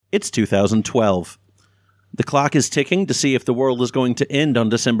It's 2012. The clock is ticking to see if the world is going to end on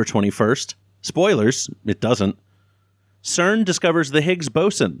December 21st. Spoilers, it doesn't. CERN discovers the Higgs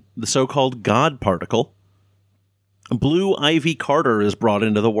boson, the so-called God particle. Blue Ivy Carter is brought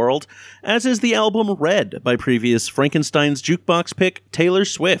into the world, as is the album Red by previous Frankenstein's Jukebox pick Taylor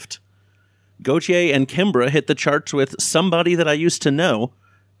Swift. Gautier and Kimbra hit the charts with Somebody That I Used to Know,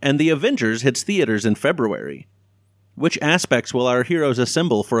 and The Avengers hits theaters in February. Which aspects will our heroes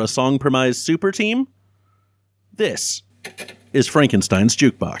assemble for a song-premised super team? This is Frankenstein's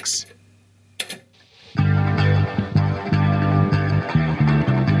Jukebox.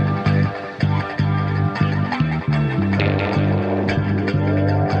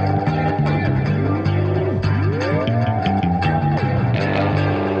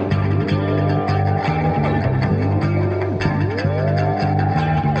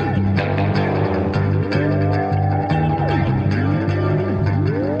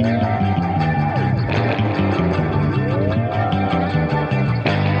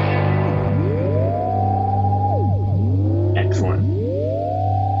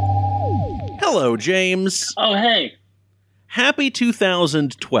 Hello, James. Oh, hey. Happy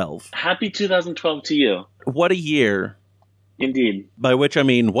 2012. Happy 2012 to you. What a year. Indeed. By which I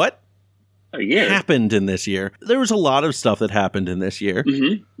mean, what A year. happened in this year? There was a lot of stuff that happened in this year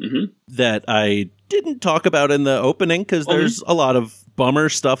that I didn't talk about in the opening because there's a lot of bummer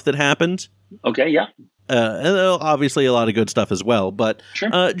stuff that happened. Okay, yeah. And obviously a lot of good stuff as well. But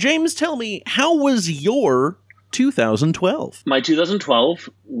Sure. James, tell me, how was your 2012? My 2012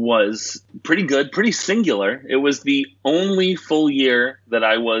 was pretty good, pretty singular. It was the only full year that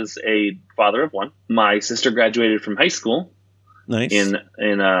I was a father of one. My sister graduated from high school Nice. in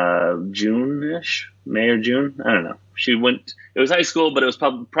June-ish, May or June. I don't know. She went. It was high school, but it was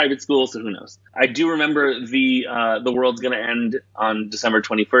private school, so who knows? I do remember the world's gonna end on December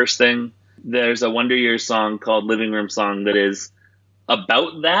 21st thing. There's a Wonder Years song called "Living Room Song" that is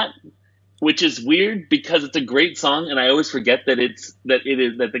about that, which is weird because it's a great song, and I always forget that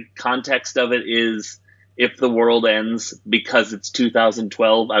the context of it is if the world ends because it's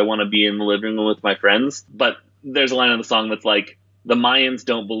 2012, I want to be in the living room with my friends. But there's a line in the song that's like, the Mayans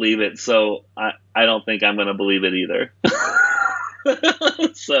don't believe it, so I don't think I'm going to believe it either.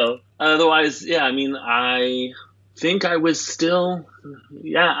 So otherwise, yeah, I mean, I think I was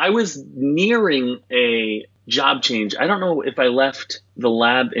I was nearing a job change. I don't know if I left the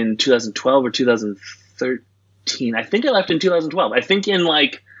lab in 2012 or 2013. I think I left in 2012. I think in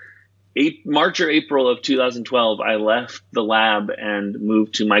like March or April of 2012, I left the lab and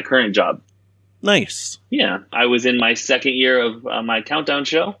moved to my current job. Nice. Yeah, I was in my second year of my countdown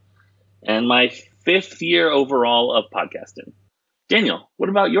show and my fifth year overall of podcasting. Daniel, what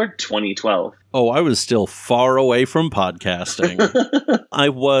about your 2012? Oh, I was still far away from podcasting.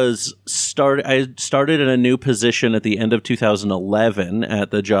 I started in a new position at the end of 2011 at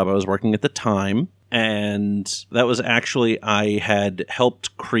the job I was working at the time. And that was actually, I had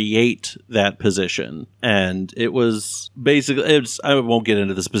helped create that position. And it was basically, I won't get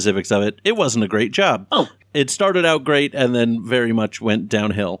into the specifics of it. It wasn't a great job. Oh. It started out great and then very much went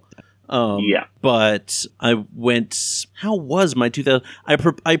downhill. Yeah. But I went, how was my 2000? I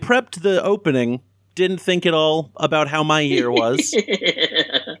prepped the opening, didn't think at all about how my year was.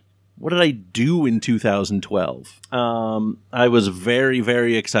 What did I do in 2012? I was very,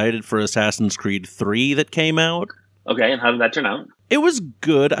 very excited for Assassin's Creed 3 that came out. Okay, and how did that turn out? It was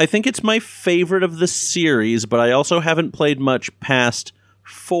good. I think it's my favorite of the series, but I also haven't played much past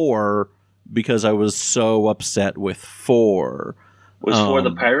 4 because I was so upset with 4. Was 4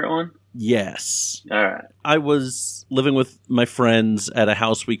 the pirate one? Yes. All right. I was living with my friends at a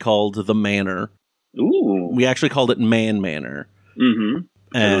house we called The Manor. Ooh. We actually called it Man Manor. Mm-hmm.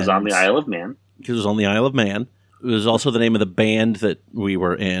 And it was on the Isle of Man. Because it was on the Isle of Man. It was also the name of the band that we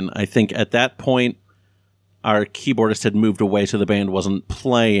were in. I think at that point, our keyboardist had moved away, so the band wasn't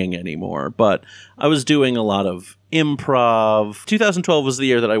playing anymore. But I was doing a lot of improv. 2012 was the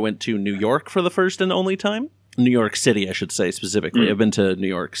year that I went to New York for the first and only time. New York City, I should say, specifically. I've been to New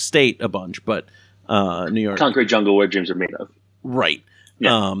York State a bunch, but New York... Concrete jungle where dreams are made of. Right.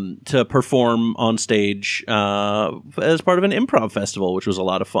 Yeah. To perform on stage as part of an improv festival, which was a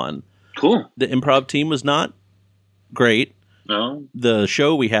lot of fun. Cool. The improv team was not great. No. The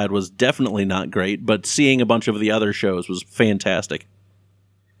show we had was definitely not great, but seeing a bunch of the other shows was fantastic.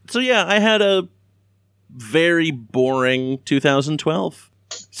 So yeah, I had a very boring 2012.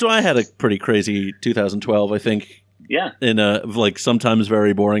 So I had a pretty crazy 2012, I think. Yeah. In a, like, sometimes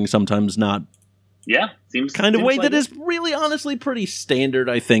very boring, sometimes not. Yeah. Seems kind of way like that is really, honestly, pretty standard,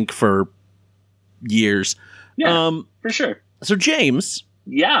 I think, for years. Yeah, for sure. So, James,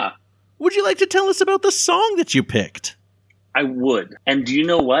 Yeah, Would you like to tell us about the song that you picked? I would. And do you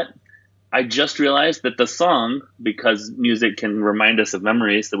know what? I just realized that the song, because music can remind us of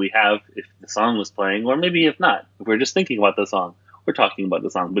memories that we have if the song was playing, or maybe if not, if we're just thinking about the song, we're talking about the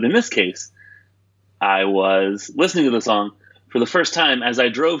song. But in this case, I was listening to the song for the first time as I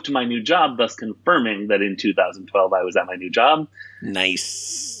drove to my new job, thus confirming that in 2012 I was at my new job.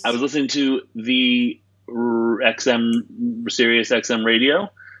 Nice. I was listening to the Sirius XM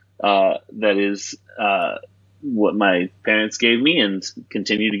radio. That is what my parents gave me and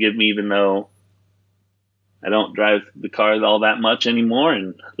continue to give me, even though I don't drive the car all that much anymore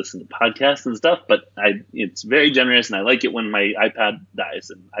and listen to podcasts and stuff. But it's very generous, and I like it when my iPad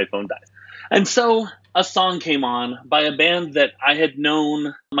dies and iPhone dies. And so a song came on by a band that I had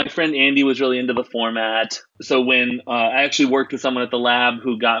known. My friend Andy was really into the format. So when I actually worked with someone at the lab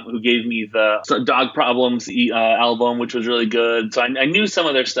who gave me the Dog Problems album, which was really good. So I knew some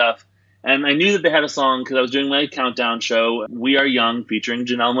of their stuff. And I knew that they had a song because I was doing my countdown show, We Are Young, featuring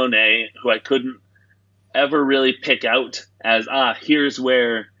Janelle Monáe, who I couldn't ever really pick out as, here's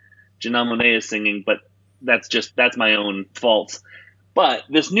where Janelle Monáe is singing, but that's my own fault. But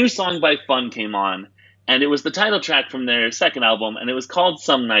this new song by Fun came on, and it was the title track from their second album, and it was called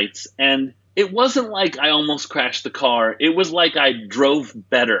Some Nights, and it wasn't like I almost crashed the car. It was like I drove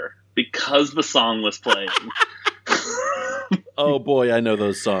better because the song was playing. Oh boy, I know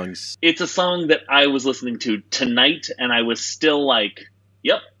those songs. It's a song that I was listening to tonight, and I was still like,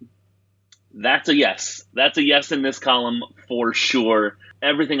 yep, that's a yes. That's a yes in this column for sure.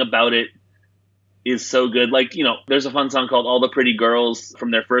 Everything about it is so good. Like, there's a fun song called All the Pretty Girls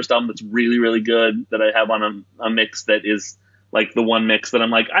from their first album that's really, really good that I have on a mix that is like the one mix that I'm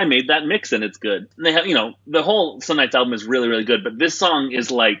like, I made that mix and it's good. And they have, the whole Some Nights album is really, really good, but this song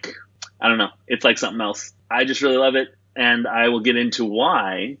is like, I don't know, it's like something else. I just really love it. And I will get into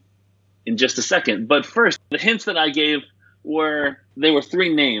why in just a second. But first, the hints that I gave were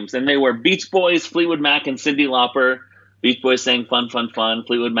three names, and they were Beach Boys, Fleetwood Mac, and Cyndi Lauper. Beach Boys sang Fun, Fun, Fun.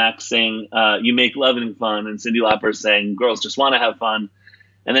 Fleetwood Mac sang You Make Loving Fun. And Cyndi Lauper sang Girls Just Want to Have Fun.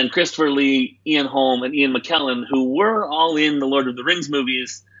 And then Christopher Lee, Ian Holm, and Ian McKellen, who were all in the Lord of the Rings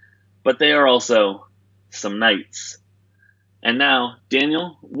movies, but they are also Some Nights. And now,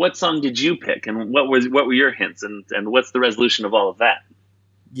 Daniel, what song did you pick, and what were your hints, and what's the resolution of all of that?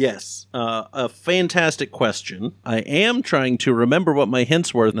 Yes, a fantastic question. I am trying to remember what my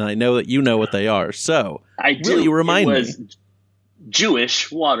hints were, and I know that you know what they are. So, will you remind me? It was Jewish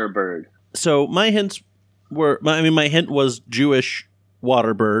Waterbird. So my hints were, my hint was Jewish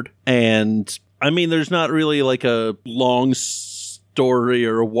Waterbird, and there's not really like a long story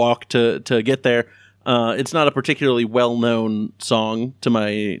or a walk to get there. It's not a particularly well-known song to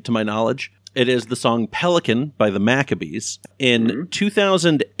my knowledge. It is the song Pelican by the Maccabees. In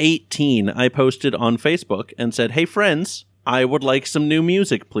 2018, I posted on Facebook and said, hey friends, I would like some new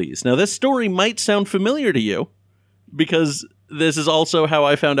music, please. Now, this story might sound familiar to you because this is also how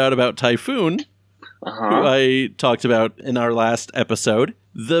I found out about Typhoon, who I talked about in our last episode.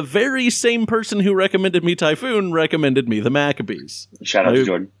 The very same person who recommended me Typhoon recommended me the Maccabees. Shout out to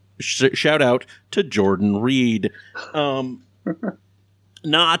Jordan. Shout out to Jordan Reed.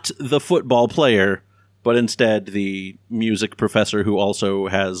 Not the football player, but instead the music professor who also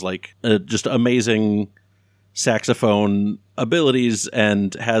has just amazing saxophone abilities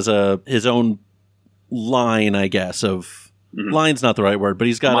and has his own line, I guess, of line's not the right word, but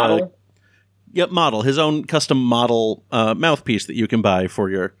he's got model. Model, his own custom model mouthpiece that you can buy for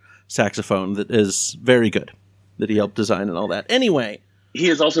your saxophone that is very good, that he helped design and all that. Anyway, he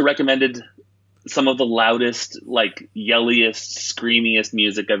has also recommended some of the loudest, yelliest, screamiest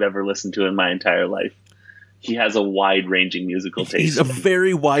music I've ever listened to in my entire life. He has a wide-ranging musical taste. He's a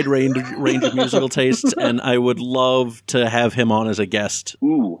very wide range of musical tastes, and I would love to have him on as a guest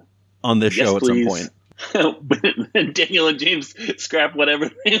on this show at some point. Daniel and James scrap whatever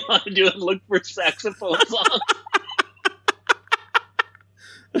they want to do and look for saxophone songs.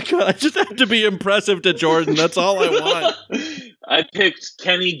 I just have to be impressive to Jordan. That's all I want. I picked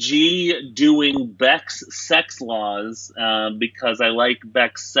Kenny G doing Beck's Sex Laws because I like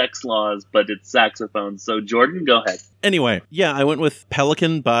Beck's Sex Laws, but it's saxophone. So, Jordan, go ahead. Anyway, I went with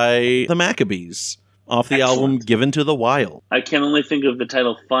Pelican by the Maccabees off the album Given to the Wild. I can only think of the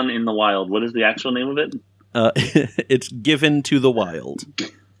title Fun in the Wild. What is the actual name of it? It's Given to the Wild.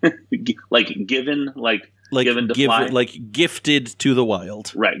 Given gifted to the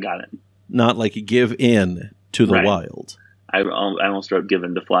wild. Right, got it. Not give in to the wild. I almost wrote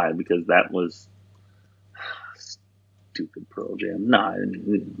Given to Fly because that was stupid Pearl Jam. No, I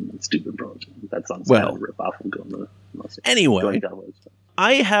didn't stupid Pearl Jam. That song's kind of a rip-off of Going to Anyway,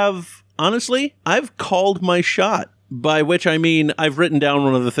 I have, honestly, I've called my shot, by which I mean I've written down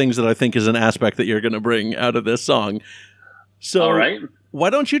one of the things that I think is an aspect that you're going to bring out of this song. So All right. why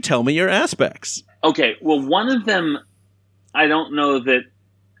don't you tell me your aspects? Okay, well, one of them, I don't know that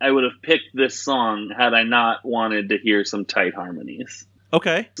I would have picked this song had I not wanted to hear some tight harmonies.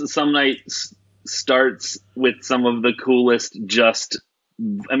 Okay. So Some Night starts with some of the coolest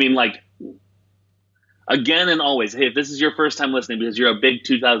again and always, hey, if this is your first time listening because you're a big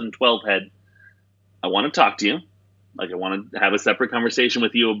 2012 head, I want to talk to you. Like, I want to have a separate conversation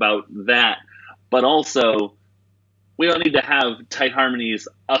with you about that. But also, we don't need to have tight harmonies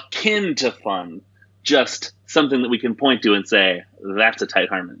akin to fun. Just something that we can point to and say, that's a tight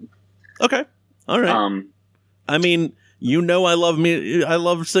harmony. Okay. All right. I mean, I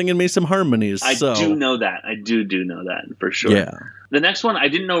love singing me some harmonies. I do know that. I do know that for sure. Yeah. The next one, I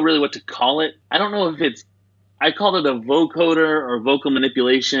didn't know really what to call it. I don't know if I called it a vocoder or vocal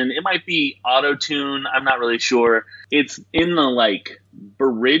manipulation. It might be auto-tune. I'm not really sure. It's in the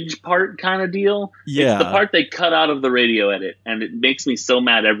bridge part kind of deal. Yeah. It's the part they cut out of the radio edit, and it makes me so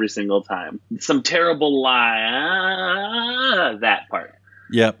mad every single time. Some terrible lie. That part.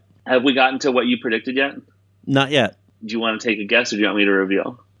 Yep. Have we gotten to what you predicted yet? Not yet. Do you want to take a guess, or do you want me to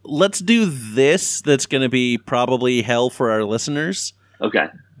reveal? Let's do this. That's going to be probably hell for our listeners. Okay.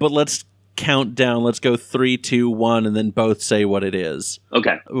 But let's count down. Let's go 3, 2, 1, and then both say what it is.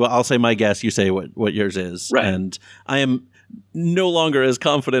 Okay. Well, I'll say my guess. You say what yours is. Right. And I am no longer as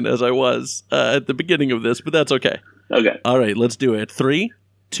confident as I was at the beginning of this, but that's okay. Okay. All right, let's do it. 3,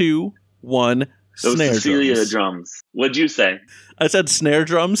 2, 1. Those Snare Cecilia drums. What'd you say? I said snare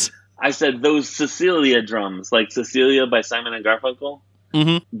drums. I said those Cecilia drums, like Cecilia by Simon and Garfunkel.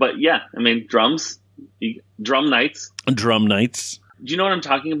 Mm-hmm. But yeah, I mean, drums. Drum nights. Drum nights. Do you know what I'm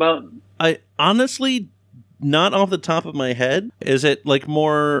talking about? I honestly, not off the top of my head. Is it like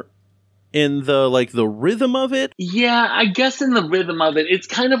in the rhythm of it? Yeah, I guess in the rhythm of it. It's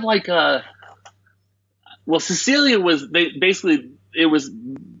kind of like Cecilia it was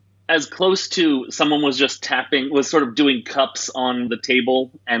as close to someone was just was sort of doing cups on the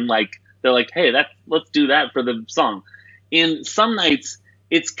table, and they're like, hey, let's do that for the song. In Some Nights,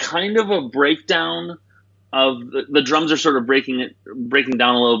 it's kind of a breakdown of the drums are sort of breaking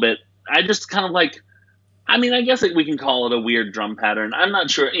down a little bit. I just kind of I guess we can call it a weird drum pattern. I'm not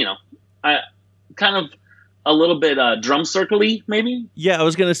sure, I kind of a little bit drum circle-y, maybe? Yeah, I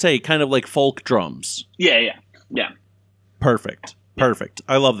was going to say kind of like folk drums. Yeah. Perfect.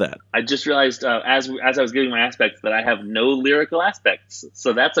 I love that. I just realized as I was giving my aspects that I have no lyrical aspects.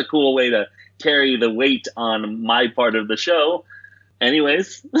 So that's a cool way to carry the weight on my part of the show.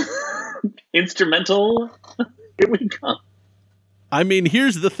 Anyways, instrumental, here we come. I mean,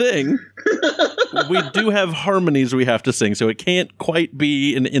 here's the thing. We do have harmonies we have to sing, so it can't quite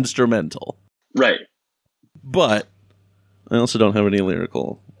be an instrumental. Right. But I also don't have any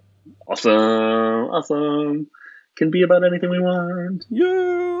lyrical. Awesome. Can be about anything we want.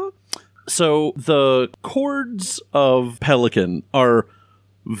 Yeah. So the chords of Pelican are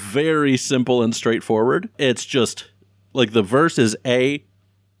very simple and straightforward. It's just the verse is A,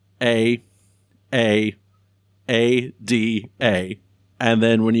 D, A. And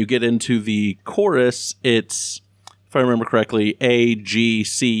then when you get into the chorus, it's, if I remember correctly, A, G,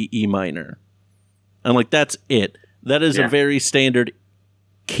 C, E minor. And that's it. That is a very standard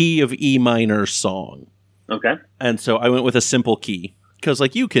key of E minor song. Okay. And so I went with a simple key. Because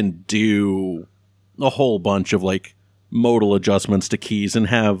you can do a whole bunch of modal adjustments to keys and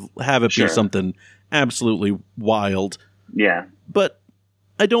have it be something absolutely wild. Yeah. But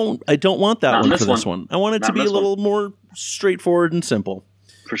I don't want that one for this one. I want it to be a little more straightforward and simple.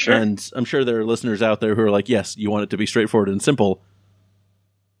 For sure. And I'm sure there are listeners out there who are like, yes, you want it to be straightforward and simple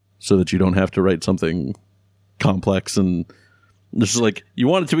so that you don't have to write something complex. And this is you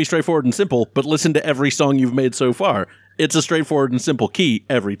want it to be straightforward and simple, but listen to every song you've made so far. It's a straightforward and simple key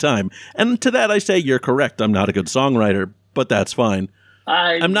every time. And to that I say, you're correct. I'm not a good songwriter, but that's fine.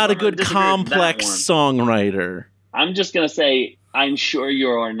 I'm not a good complex songwriter. I'm just going to say, I'm sure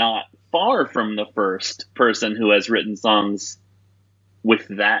you're not far from the first person who has written songs with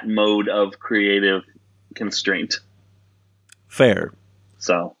that mode of creative constraint. Fair.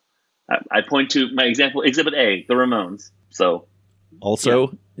 So I point to my example, Exhibit A, the Ramones. So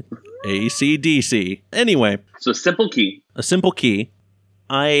also AC/DC. Anyway. So simple key. A simple key.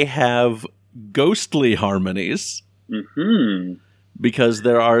 I have ghostly harmonies. Mm-hmm. Because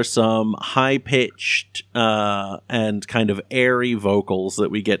there are some high-pitched and kind of airy vocals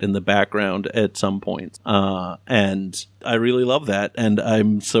that we get in the background at some point. And I really love that. And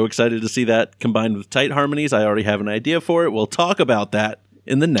I'm so excited to see that combined with tight harmonies. I already have an idea for it. We'll talk about that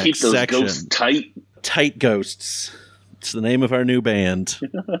in the next Keep those section. ghosts tight. Tight Ghosts. It's the name of our new band.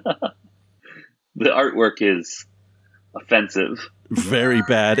 The artwork is offensive. Very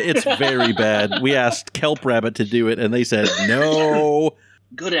bad. It's very bad. We asked Kelp Rabbit to do it, and they said no.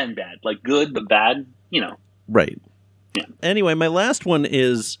 Good and bad. Like good, but bad, Right. Yeah. Anyway, my last one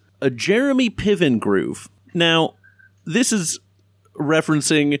is a Jeremy Piven groove. Now, this is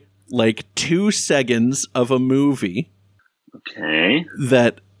referencing like 2 seconds of a movie Okay.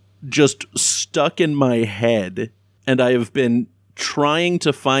 that just stuck in my head, and I have been trying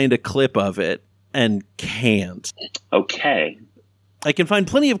to find a clip of it and can't. Okay. I can find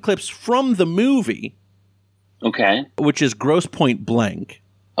plenty of clips from the movie, Okay. which is Grosse Point Blank.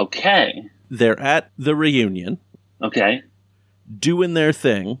 Okay. They're at the reunion, Okay. doing their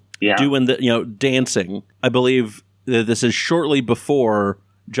thing, Yeah. doing the, dancing. I believe that this is shortly before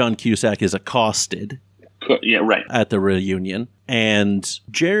John Cusack is accosted Yeah, right. at the reunion. And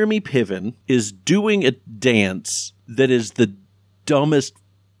Jeremy Piven is doing a dance that is the dumbest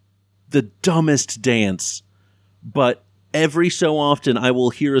dance. But every so often I will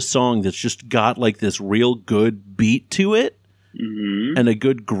hear a song that's just got like this real good beat to it Mm-hmm. and a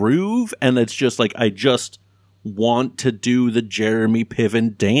good groove. And it's just like, I just want to do the Jeremy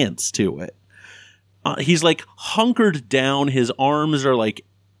Piven dance to it. He's like hunkered down. His arms are like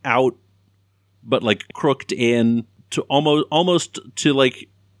out, but like crooked in to almost to like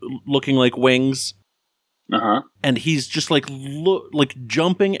looking like wings. Uh-huh. And he's just like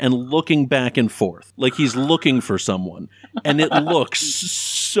jumping and looking back and forth, like he's looking for someone, and it looks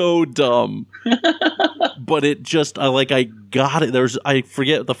so dumb. But it just, I got it. I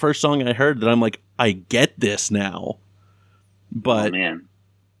forget the first song I heard that I'm like, I get this now. But Oh, man.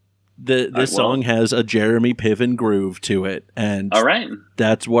 this song has a Jeremy Piven groove to it, and All right.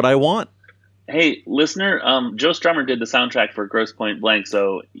 that's what I want. Hey, listener, Joe Strummer did the soundtrack for Grosse Point Blank,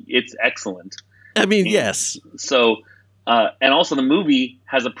 so it's excellent. I mean, yes. So, and also the movie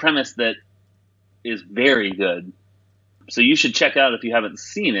has a premise that is very good. So you should check out if you haven't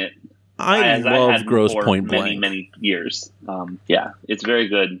seen it. I love had Grosse for Point Blank. many years. Yeah, it's very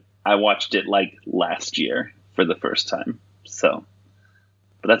good. I watched it like last year for the first time. So,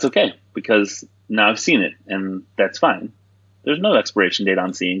 but that's okay because now I've seen it and that's fine. There's no expiration date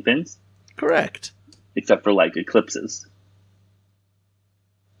on seeing things Correct. except for like eclipses.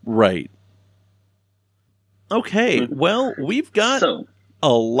 Right. Okay, well, we've got So, a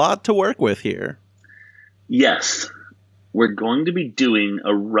lot to work with here. yes, we're going to be doing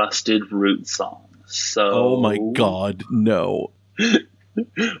a Rusted Root song. So, Oh my god, no.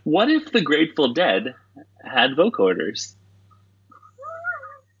 what if the Grateful Dead had vocoders?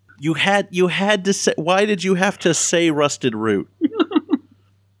 You had to say, why did you have to say Rusted Root?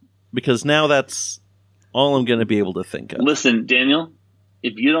 Because now that's all I'm going to be able to think of. Listen, Daniel,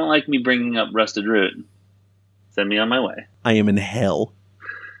 if you don't like me bringing up Rusted Root, send me on my way. I am in hell.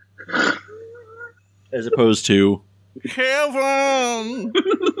 As opposed to heaven.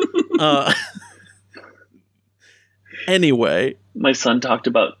 Anyway, My son talked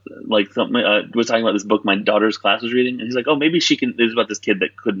about like something. Was talking about this book my daughter's class was reading, and he's like, "Oh, maybe she can." It was about this kid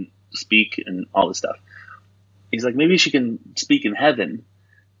that couldn't speak and all this stuff. He's like, "Maybe she can speak in heaven."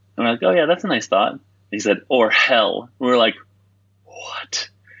 And we're like, "Oh yeah, that's a nice thought." And he said, "Or hell." And we're like, "What?"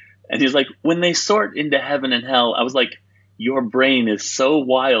 And he's like, "When they sort into heaven and hell," I was like, "Your brain is so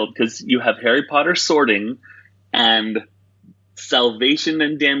wild because you have Harry Potter sorting and salvation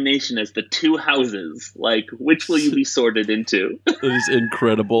and damnation as the two houses. Like, which will you be sorted into?" it is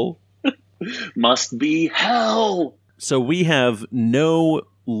incredible. Must be hell. So we have no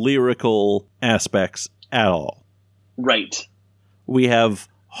lyrical aspects at all. Right. We have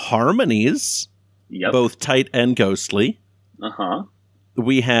harmonies, Yep. both tight and ghostly. Uh-huh.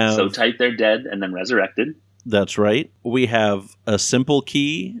 We have... So tight they're dead and then resurrected. That's right. We have a simple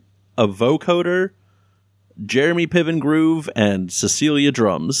key, a vocoder, Jeremy Piven groove, and Cecilia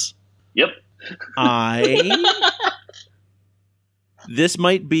drums. Yep. This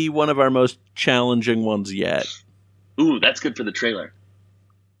might be one of our most challenging ones yet. Ooh, that's good for the trailer.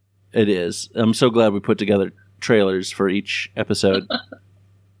 It is. I'm so glad we put together trailers for each episode.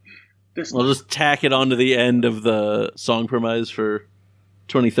 We'll just tack it onto the end of the song premise for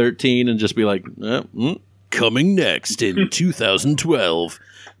 2013 and just be like, coming next in 2012.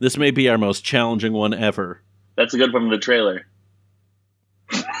 This may be our most challenging one ever. That's a good one from the trailer.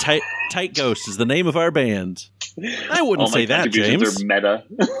 Tight Ghost is the name of our band. I wouldn't say that, James. Are meta.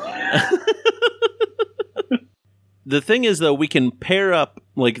 The thing is, though, we can pair up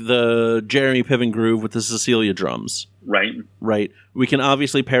like the Jeremy Piven groove with the Cecilia drums. Right. Right. We can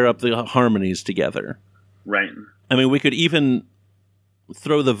obviously pair up the harmonies together. Right. I mean, we could even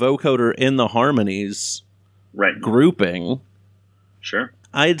throw the vocoder in the harmonies Right. grouping, Sure.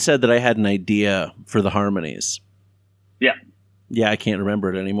 I had said that I had an idea for the harmonies. Yeah. Yeah, I can't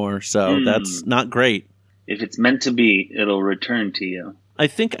remember it anymore, so that's not great. If it's meant to be, it'll return to you. I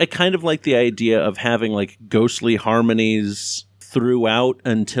think I kind of like the idea of having like ghostly harmonies throughout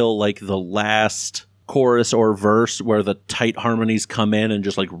until like the last chorus or verse where the tight harmonies come in and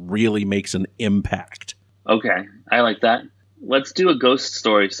just like really makes an impact. Okay, I like that. Let's do a ghost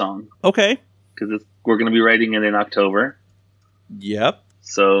story song Okay. because we're going to be writing it in October. Yep.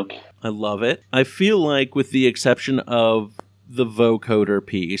 So I love it. I feel like with the exception of the vocoder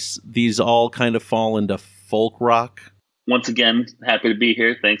piece, these all kind of fall into folk rock. once again, happy to be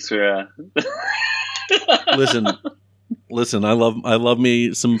here. Thanks for. Listen. I love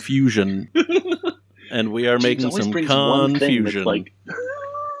me some fusion, and we are making some confusion. Like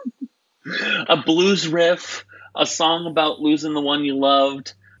a blues riff, a song about losing the one you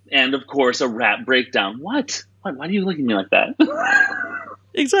loved, and of course a rap breakdown. What? Why do you look at me like that?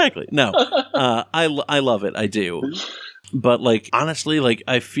 Exactly. No, I love it. I do. But like honestly, like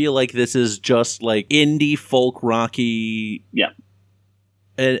I feel like this is just like indie folk rocky. Yeah.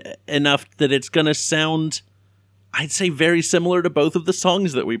 Enough that it's gonna sound, I'd say, very similar to both of the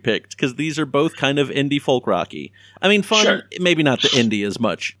songs that we picked, because these are both kind of indie folk rocky. I mean, fun, Sure. maybe not the indie as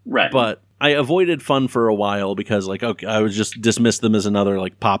much, Right. But I avoided fun for a while because, like, okay, I would just dismiss them as another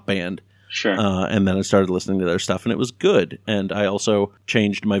like pop band. Sure. And then I started listening to their stuff, and it was good. And I also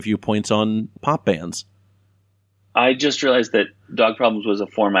changed my viewpoints on pop bands. I just realized that Dog Problems was a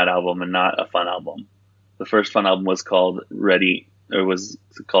format album and not a fun album. The first fun album was called was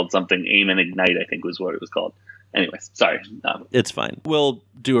called something Aim and Ignite, I think was what it was called. Anyways, sorry. It's fine. We'll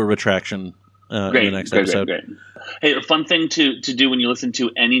do a retraction in the next episode. Great. Hey, a fun thing to do when you listen to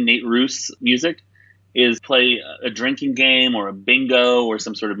any Nate Roos music is play a drinking game or a bingo or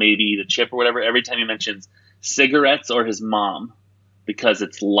some sort of maybe eat a chip or whatever every time he mentions cigarettes or his mom, because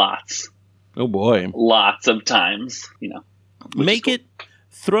it's lots of times, Make it,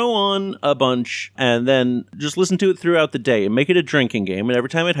 throw on a bunch and then just listen to it throughout the day and make it a drinking game. And every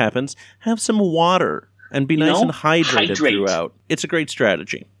time it happens, have some water and be nice and hydrated throughout. It's a great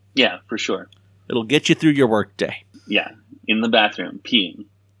strategy. Yeah, for sure. It'll get you through your work day. Yeah, in the bathroom, peeing.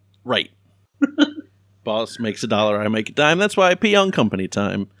 Right. Boss makes $1, I make a dime. That's why I pee on company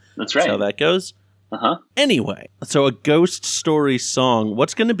time. That's right. That's how that goes. Anyway, so a ghost story song.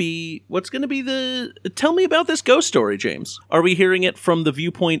 What's going to be tell me about this ghost story, James. Are we hearing it from the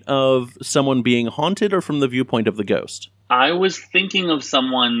viewpoint of someone being haunted or from the viewpoint of the ghost? I was thinking of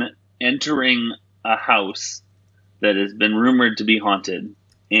someone entering a house that has been rumored to be haunted,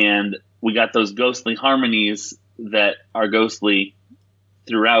 and we got those ghostly harmonies that are ghostly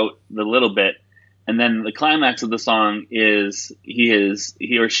throughout the little bit. And then the climax of the song is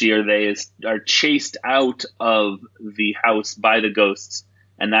he or she or they are chased out of the house by the ghosts.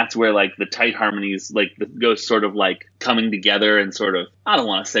 And that's where like the tight harmonies, like the ghosts sort of like coming together and sort of, I don't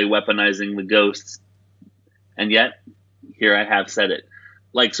want to say weaponizing the ghosts. And yet here I have said it,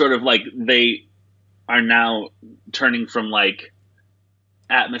 like sort of like they are now turning from like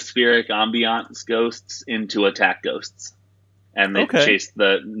atmospheric ambiance ghosts into attack ghosts. And they chase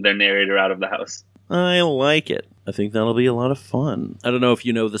their narrator out of the house. I like it. I think that'll be a lot of fun. I don't know if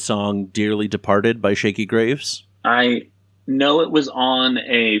you know the song Dearly Departed by Shaky Graves. I know it was on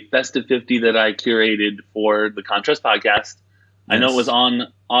a Festive 50 that I curated for the Contrast podcast. Yes. I know it was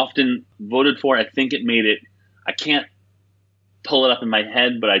often voted for. I think it made it. I can't pull it up in my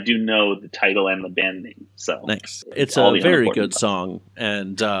head, but I do know the title and the band name. So nice. It's a very good song,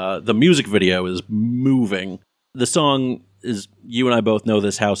 and the music video is moving. The song is, you and I both know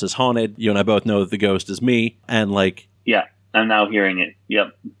this house is haunted. You and I both know that the ghost is me. And like, yeah, I'm now hearing it. Yep.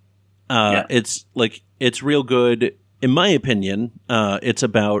 It's like, it's real good. In my opinion, it's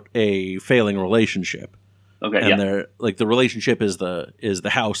about a failing relationship. Okay. And they're like, the relationship is the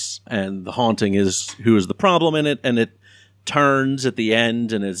house, and the haunting is who is the problem in it. And it turns at the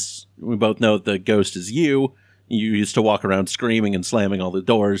end, and we both know the ghost is you. You used to walk around screaming and slamming all the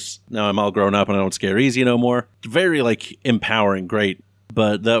doors. Now I'm all grown up and I don't scare easy no more. Very, like, empowering, great.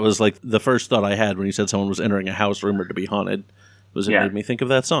 But that was, like, the first thought I had when you said someone was entering a house rumored to be haunted. It made me think of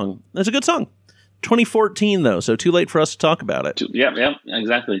that song. That's a good song. 2014, though, so too late for us to talk about it. Yeah,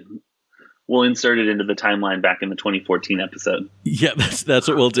 exactly. We'll insert it into the timeline back in the 2014 episode. Yeah, that's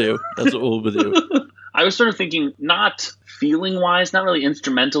what we'll do. That's what we'll do. I was sort of thinking, not feeling-wise, not really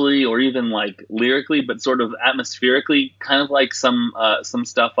instrumentally or even like lyrically, but sort of atmospherically, kind of like some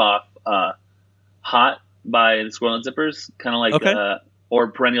stuff off "Hot" by the Squirrel and Zippers, kind of like or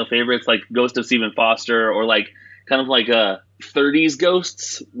perennial favorites like "Ghost of Stephen Foster," or like kind of like 30s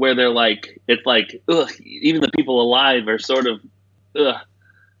ghosts, where they're like, it's like, ugh, even the people alive are sort of, ugh,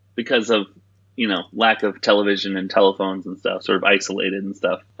 because of, lack of television and telephones and stuff, sort of isolated and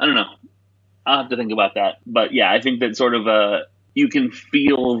stuff. I don't know. I'll have to think about that. But yeah, I think that sort of you can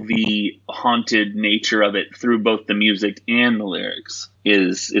feel the haunted nature of it through both the music and the lyrics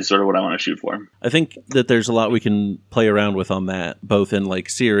is sort of what I want to shoot for. I think that there's a lot we can play around with on that, both in like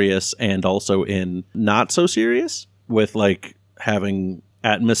serious and also in not so serious, with like having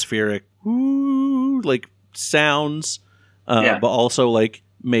atmospheric like sounds, but also like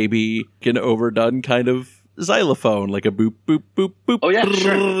maybe an overdone kind of xylophone, like a boop boop boop boop. Oh yeah,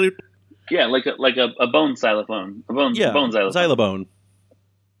 sure. Yeah, like a bone xylophone. Bone xylophone. Xylobone.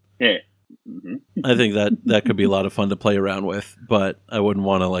 Yeah. Mm-hmm. I think that could be a lot of fun to play around with, but I wouldn't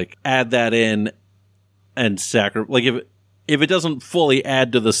want to like add that in and like if it doesn't fully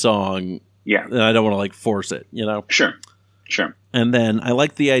add to the song, then I don't want to like force it, Sure. And then I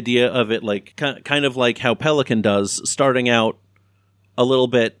like the idea of it like kind of like how Pelican does, starting out a little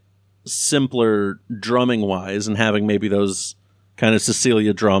bit simpler drumming wise and having maybe those kind of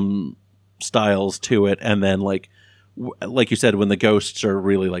Cecilia drum styles to it, and then like you said, when the ghosts are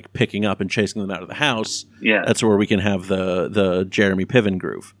really like picking up and chasing them out of the house, that's where we can have the Jeremy Piven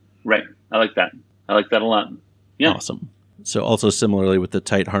groove. Right. I like that a lot. Yeah. Awesome. So also similarly with the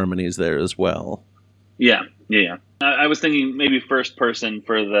tight harmonies there as well. Yeah. I was thinking maybe first person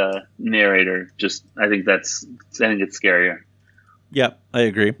for the narrator. I think it's scarier. Yeah, I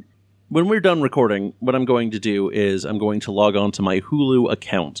agree. When we're done recording, what I'm going to do is I'm going to log on to my Hulu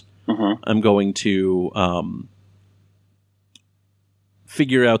account. I'm going to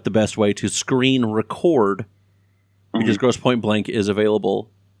figure out the best way to screen record, because Grosse Pointe Blank is available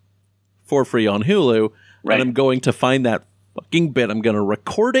for free on Hulu, and I'm going to find that fucking bit. I'm going to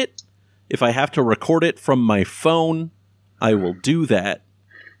record it. If I have to record it from my phone, I will do that.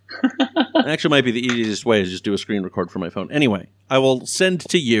 Actually, might be the easiest way is just do a screen record from my phone. Anyway, I will send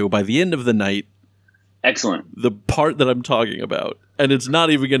to you by the end of the night. Excellent. The part that I'm talking about. And it's not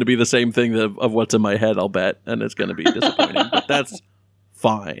even going to be the same thing of what's in my head, I'll bet. And it's going to be disappointing. But that's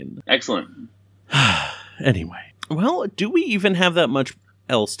fine. Excellent. Anyway. Well, do we even have that much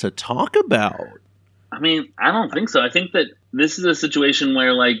else to talk about? I mean, I don't think so. I think that this is a situation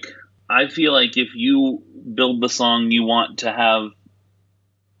where, like, I feel like if you build the song you want to have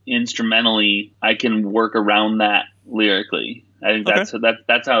instrumentally, I can work around that lyrically. I think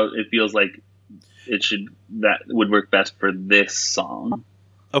that's how it feels like that would work best for this song.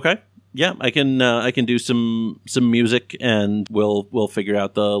 Okay. Yeah, I can do some music, and we'll figure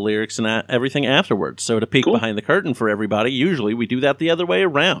out the lyrics and everything afterwards. So to peek behind the curtain for everybody, usually we do that the other way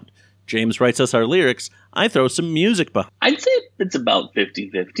around. James writes us our lyrics. I throw some music behind. I'd say it's about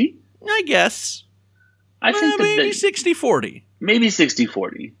 50-50. I guess. I think maybe 60-40. Maybe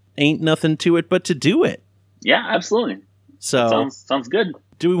 60-40. Ain't nothing to it but to do it. Yeah, absolutely. So sounds good.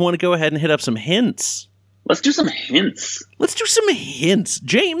 Do we want to go ahead and hit up some hints? Let's do some hints.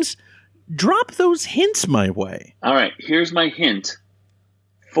 James, drop those hints my way. All right, here's my hint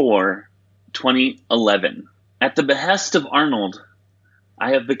for 2011. At the behest of Arnold,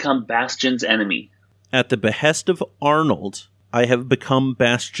 I have become Bastion's enemy. At the behest of Arnold, I have become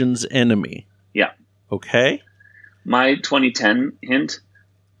Bastion's enemy. Yeah. Okay. My 2010 hint,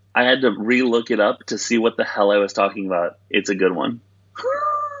 I had to re-look it up to see what the hell I was talking about. It's a good one.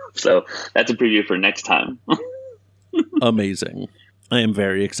 So that's a preview for next time. Amazing. I am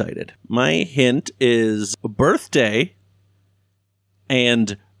very excited. My hint is birthday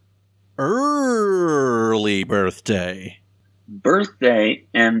and early birthday. Birthday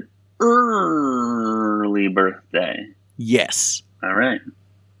and early birthday. Yes. All right.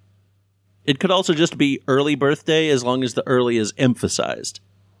 It could also just be early birthday as long as the early is emphasized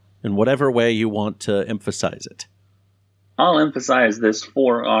in whatever way you want to emphasize it. I'll emphasize this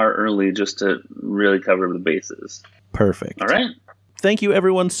 4R early just to really cover the bases. Perfect. All right. Thank you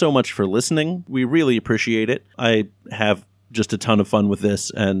everyone so much for listening. We really appreciate it. I have just a ton of fun with this,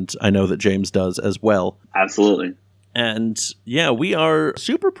 and I know that James does as well. Absolutely. And yeah, we are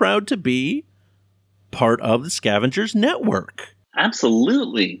super proud to be part of the Scavengers Network.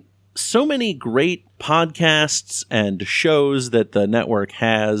 Absolutely. So many great podcasts and shows that the network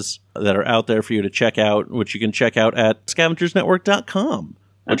has that are out there for you to check out, which you can check out at scavengersnetwork.com,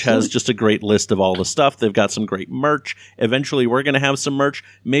 which has just a great list of all the stuff. They've got some great merch. Eventually, we're going to have some merch.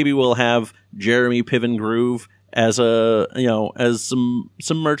 Maybe we'll have Jeremy Piven Groove as some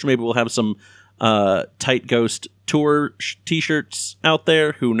merch. Maybe we'll have some Tight Ghost Tour t-shirts out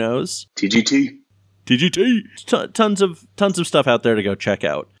there. Who knows? TGT. Tons of stuff out there to go check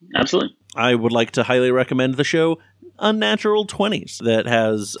out. Absolutely. I would like to highly recommend the show Unnatural 20s that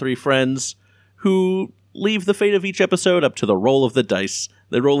has 3 friends who leave the fate of each episode up to the roll of the dice.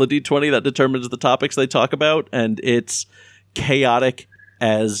 They roll a d20 that determines the topics they talk about, and it's chaotic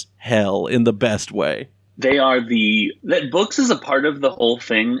as hell in the best way. They are that Books is a part of the whole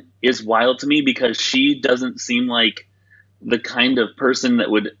thing is wild to me because she doesn't seem like the kind of person that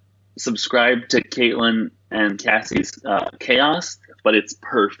would subscribe to Caitlin and Cassie's chaos, but it's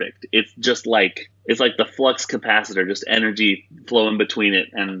perfect. It's just like the flux capacitor, just energy flowing between it,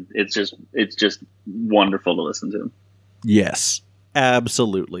 and it's just wonderful to listen to. Yes,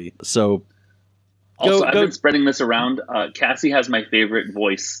 absolutely. So also, I've been spreading this around. Cassie has my favorite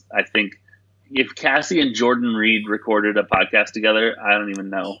voice, I think. If Cassie and Jordan Reed recorded a podcast together, I don't even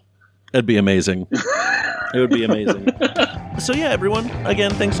know. It'd be amazing. It would be amazing. So yeah, everyone,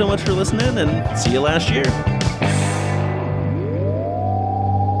 again, thanks so much for listening, and see you last year.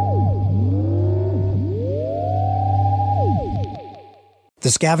 The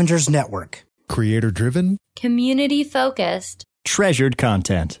Scavengers Network. Creator-driven. Community-focused. Treasured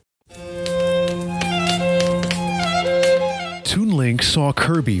content. Toon Link saw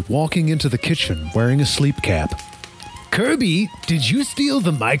Kirby walking into the kitchen wearing a sleep cap. Kirby, did you steal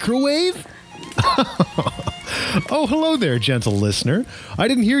the microwave? Oh, hello there, gentle listener. I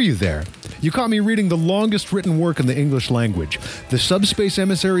didn't hear you there. You caught me reading the longest written work in the English language, The Subspace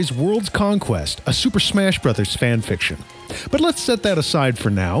Emissaries' World's Conquest, a Super Smash Bros. Fan fiction. But let's set that aside for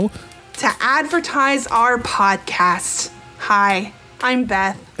now. To advertise our podcast. Hi, I'm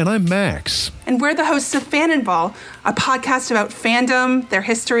Beth. And I'm Max. And we're the hosts of Fan and Ball, a podcast about fandom, their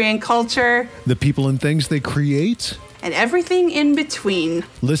history and culture. The people and things they create. And everything in between.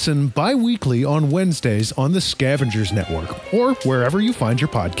 Listen bi-weekly on Wednesdays on the Scavengers Network, or wherever you find your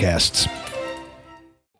podcasts.